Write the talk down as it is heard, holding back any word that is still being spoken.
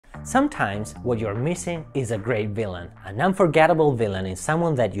Sometimes what you're missing is a great villain. An unforgettable villain is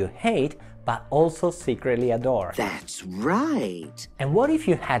someone that you hate but also secretly adore. That's right. And what if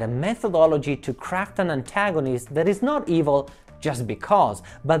you had a methodology to craft an antagonist that is not evil just because,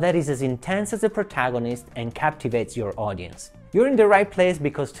 but that is as intense as the protagonist and captivates your audience? You're in the right place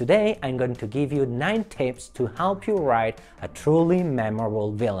because today I'm going to give you 9 tips to help you write a truly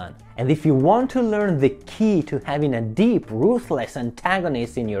memorable villain. And if you want to learn the key to having a deep, ruthless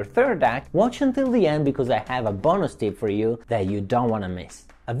antagonist in your third act, watch until the end because I have a bonus tip for you that you don't want to miss.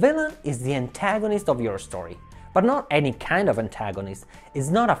 A villain is the antagonist of your story. But not any kind of antagonist. It's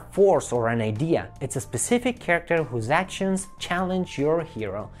not a force or an idea. It's a specific character whose actions challenge your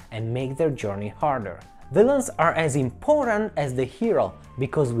hero and make their journey harder. Villains are as important as the hero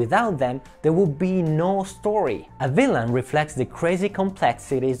because without them there would be no story. A villain reflects the crazy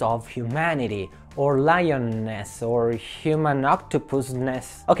complexities of humanity, or lionness, or human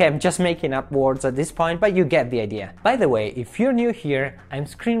octopusness. Okay, I'm just making up words at this point, but you get the idea. By the way, if you're new here, I'm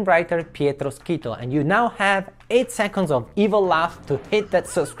screenwriter Pietro Schito, and you now have 8 seconds of evil laugh to hit that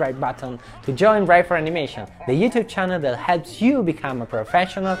subscribe button to join Write for Animation, the YouTube channel that helps you become a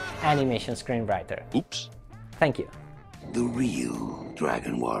professional animation screenwriter. Oops. Thank you. The real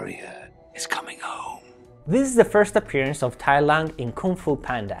Dragon Warrior is coming home. This is the first appearance of Tai Lung in Kung Fu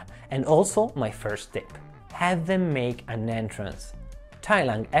Panda, and also my first tip. Have them make an entrance. Tai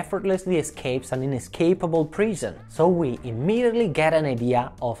Lung effortlessly escapes an inescapable prison, so we immediately get an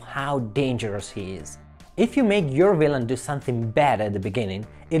idea of how dangerous he is. If you make your villain do something bad at the beginning,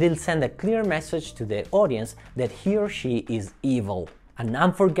 it'll send a clear message to the audience that he or she is evil. An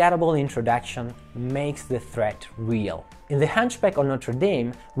unforgettable introduction makes the threat real. In The Hunchback of Notre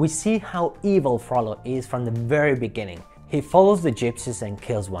Dame, we see how evil Frollo is from the very beginning. He follows the gypsies and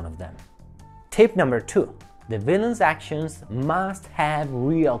kills one of them. Tip number 2. The villain's actions must have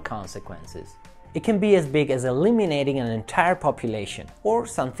real consequences. It can be as big as eliminating an entire population, or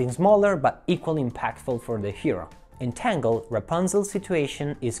something smaller but equally impactful for the hero. In Tangled, Rapunzel's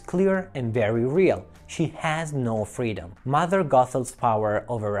situation is clear and very real. She has no freedom. Mother Gothel's power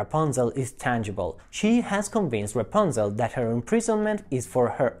over Rapunzel is tangible. She has convinced Rapunzel that her imprisonment is for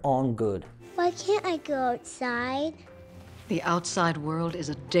her own good. Why can't I go outside? The outside world is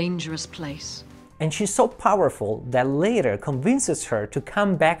a dangerous place. And she's so powerful that later convinces her to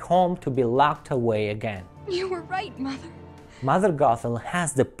come back home to be locked away again. You were right, Mother. Mother Gothel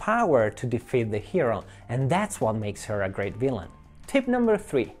has the power to defeat the hero, and that's what makes her a great villain. Tip number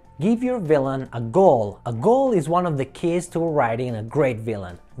 3. Give your villain a goal. A goal is one of the keys to writing a great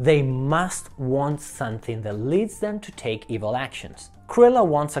villain. They must want something that leads them to take evil actions. Cruella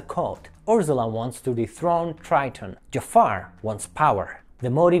wants a coat. Ursula wants to dethrone Triton. Jafar wants power. The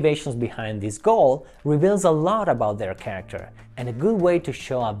motivations behind this goal reveals a lot about their character, and a good way to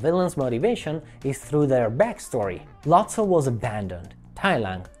show a villain's motivation is through their backstory. Lotso was abandoned. Tai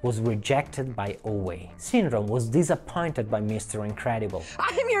Lung was rejected by Owe. Syndrome was disappointed by Mr. Incredible.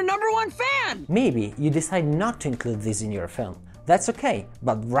 I'm your #1 fan! Maybe you decide not to include this in your film. That's okay,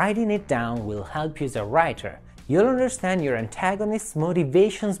 but writing it down will help you as a writer. You'll understand your antagonist's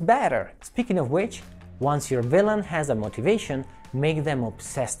motivations better. Speaking of which, once your villain has a motivation, make them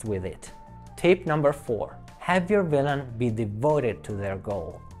obsessed with it. Tip number 4. Have your villain be devoted to their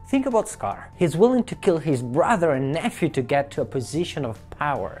goal. Think about Scar. He's willing to kill his brother and nephew to get to a position of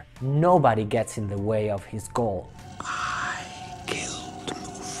power. Nobody gets in the way of his goal. I killed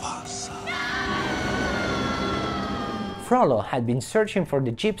Mufasa. Frollo had been searching for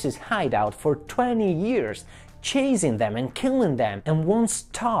the gypsies' hideout for 20 years, chasing them and killing them, and won't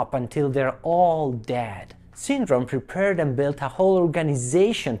stop until they're all dead. Syndrome prepared and built a whole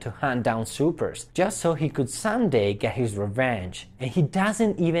organization to hunt down supers, just so he could someday get his revenge. And he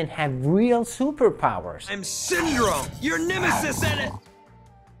doesn't even have real superpowers. I'm Syndrome, your nemesis in it!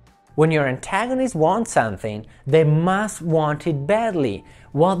 When your antagonists want something, they must want it badly.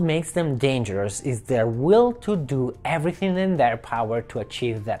 What makes them dangerous is their will to do everything in their power to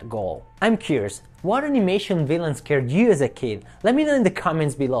achieve that goal. I'm curious, what animation villain scared you as a kid? Let me know in the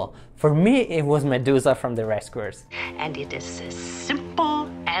comments below. For me, it was Medusa from The Rescuers. And it is as simple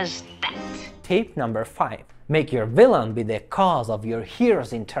as that. Tip number 5. Make your villain be the cause of your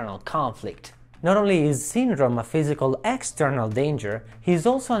hero's internal conflict. Not only is Syndrome a physical external danger, he is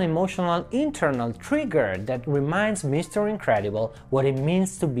also an emotional internal trigger that reminds Mr. Incredible what it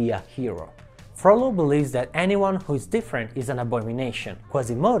means to be a hero. Frollo believes that anyone who is different is an abomination.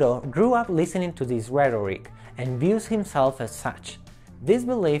 Quasimodo grew up listening to this rhetoric and views himself as such. This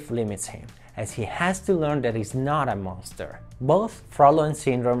belief limits him, as he has to learn that he's not a monster. Both Frollo and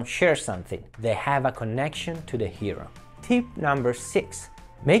Syndrome share something. They have a connection to the hero. Tip number 6.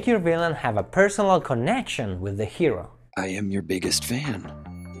 Make your villain have a personal connection with the hero. I am your biggest fan.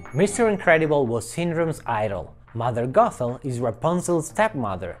 Mr. Incredible was Syndrome's idol, Mother Gothel is Rapunzel's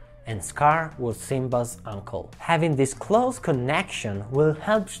stepmother, and Scar was Simba's uncle. Having this close connection will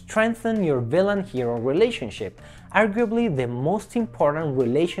help strengthen your villain-hero relationship, arguably the most important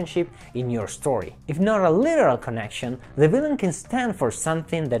relationship in your story. If not a literal connection, the villain can stand for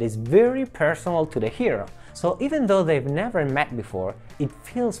something that is very personal to the hero, so even though they've never met before, it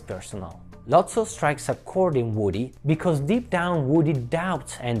feels personal. Lotso strikes a chord in Woody because deep down Woody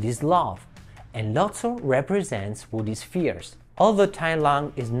doubts Andy's love, and Lotso represents Woody's fears. Although Tai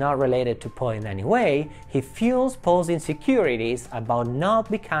Lung is not related to Po in any way, he fuels Po's insecurities about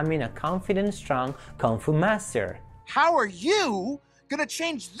not becoming a confident, strong Kung Fu master. How are you gonna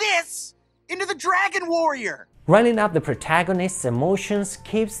change this into the Dragon Warrior? Riling up the protagonist's emotions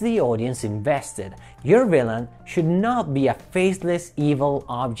keeps the audience invested. Your villain should not be a faceless evil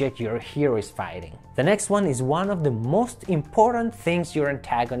object your hero is fighting. The next one is one of the most important things your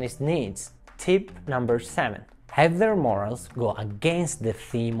antagonist needs. Tip number 7. Have their morals go against the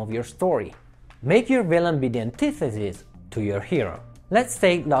theme of your story. Make your villain be the antithesis to your hero. Let's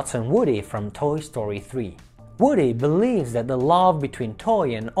take Lotso and Woody from Toy Story 3. Woody believes that the love between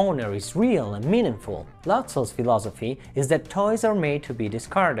toy and owner is real and meaningful. Lotso's philosophy is that toys are made to be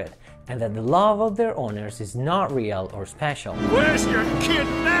discarded, and that the love of their owners is not real or special. Where's your kid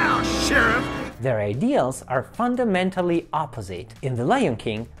now, Sheriff? Their ideals are fundamentally opposite. In The Lion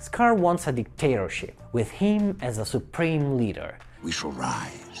King, Scar wants a dictatorship, with him as a supreme leader. We shall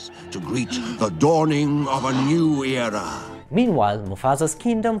rise to greet the dawning of a new era. Meanwhile, Mufasa's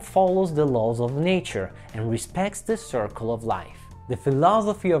kingdom follows the laws of nature and respects the circle of life. The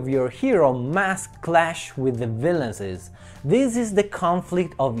philosophy of your hero must clash with the villain's. This is the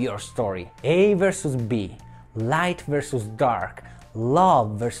conflict of your story. A versus B, light versus dark,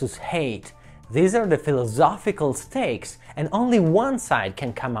 love versus hate. These are the philosophical stakes, and only one side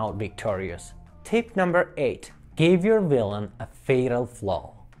can come out victorious. Tip number 8. Give your villain a fatal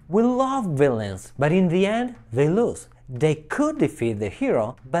flaw. We love villains, but in the end, they lose. They could defeat the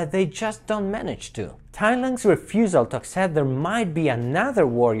hero, but they just don't manage to. Tai Lung's refusal to accept there might be another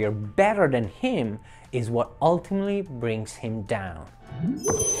warrior better than him is what ultimately brings him down.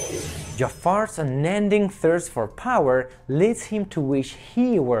 Jafar's unending thirst for power leads him to wish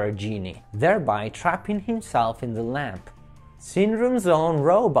he were a genie, thereby trapping himself in the lamp. Syndrome's own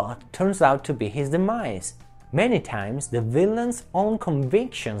robot turns out to be his demise. Many times, the villain's own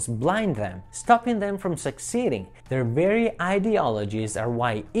convictions blind them, stopping them from succeeding. Their very ideologies are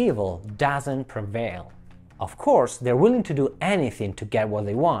why evil doesn't prevail. Of course, they're willing to do anything to get what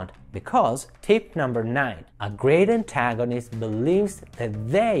they want, because, tip number 9, a great antagonist believes that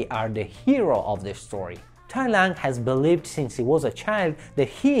they are the hero of the story. Tai Lung has believed since he was a child that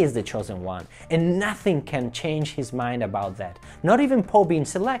he is the chosen one, and nothing can change his mind about that, not even Po being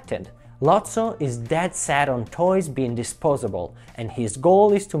selected. Lotso is dead set on toys being disposable, and his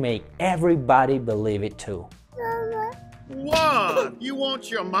goal is to make everybody believe it too. What? You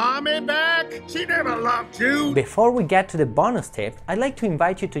want your mommy back? She never loved you. Before we get to the bonus tip, I'd like to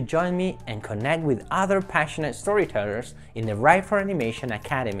invite you to join me and connect with other passionate storytellers in the Write for Animation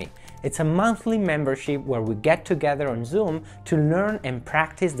Academy. It's a monthly membership where we get together on Zoom to learn and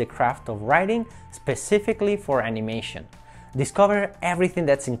practice the craft of writing specifically for animation. Discover everything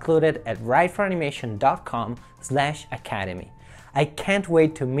that's included at writeforanimation.com/academy. I can't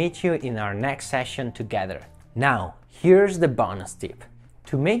wait to meet you in our next session together. Now, here's the bonus tip.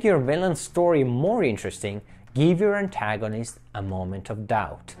 To make your villain's story more interesting, give your antagonist a moment of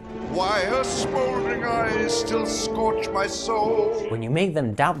doubt. Why her smoldering eyes still scorch my soul? When you make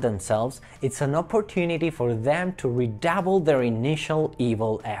them doubt themselves, it's an opportunity for them to redouble their initial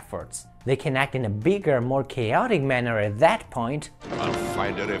evil efforts. They can act in a bigger, more chaotic manner at that point. I'll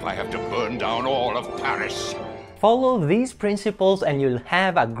find her if I have to burn down all of Paris. Follow these principles and you'll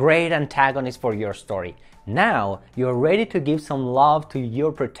have a great antagonist for your story. Now, you're ready to give some love to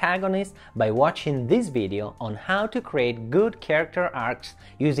your protagonist by watching this video on how to create good character arcs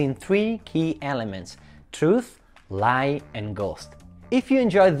using 3 key elements: truth, lie, and ghost. If you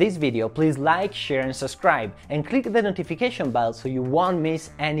enjoyed this video, please like, share, and subscribe, and click the notification bell so you won't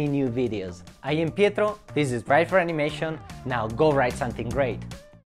miss any new videos. I am Pietro, this is Write for Animation, now go write something great!